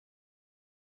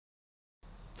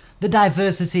The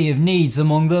diversity of needs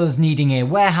among those needing a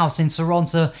warehouse in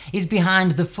Toronto is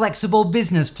behind the flexible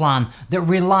business plan that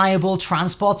Reliable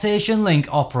Transportation Link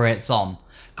operates on.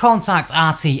 Contact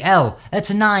RTL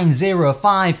at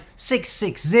 905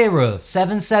 660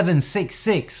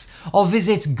 7766 or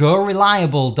visit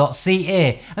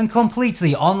goreliable.ca and complete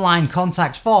the online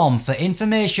contact form for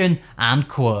information and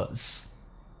quotes.